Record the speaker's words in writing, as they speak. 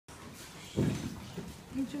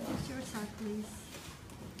Introduce yourself, please.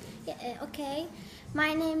 Yeah, okay.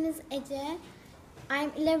 My name is Ece.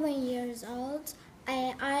 I'm 11 years old.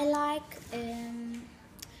 I like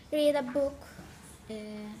read a book uh,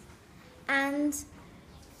 and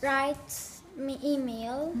write me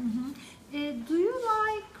email. Do you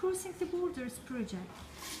like Crossing the Borders project?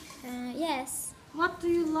 Yes, What do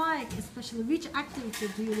you like, especially which activity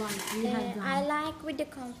do you like? You have done. I like video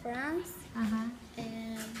conference Uh-huh.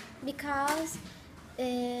 because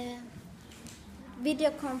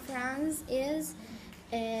video conference is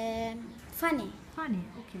funny. Funny,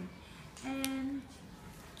 okay. And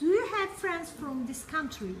do you have friends from these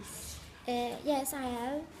countries? Yes, I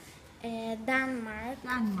have Denmark,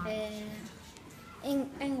 Denmark.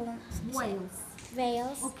 England, Wales.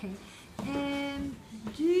 Wales. Okay. And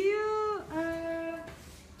do you,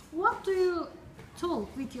 what do you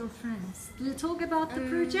talk with your friends? Do you talk about the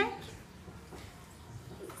project?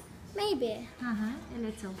 Maybe. A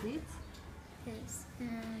little bit. Yes.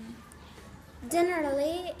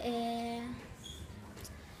 Generally,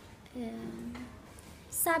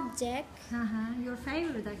 subject. Your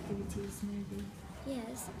favorite activities, maybe.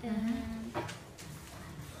 Yes. Yeah.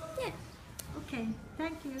 Okay,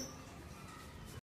 thank you.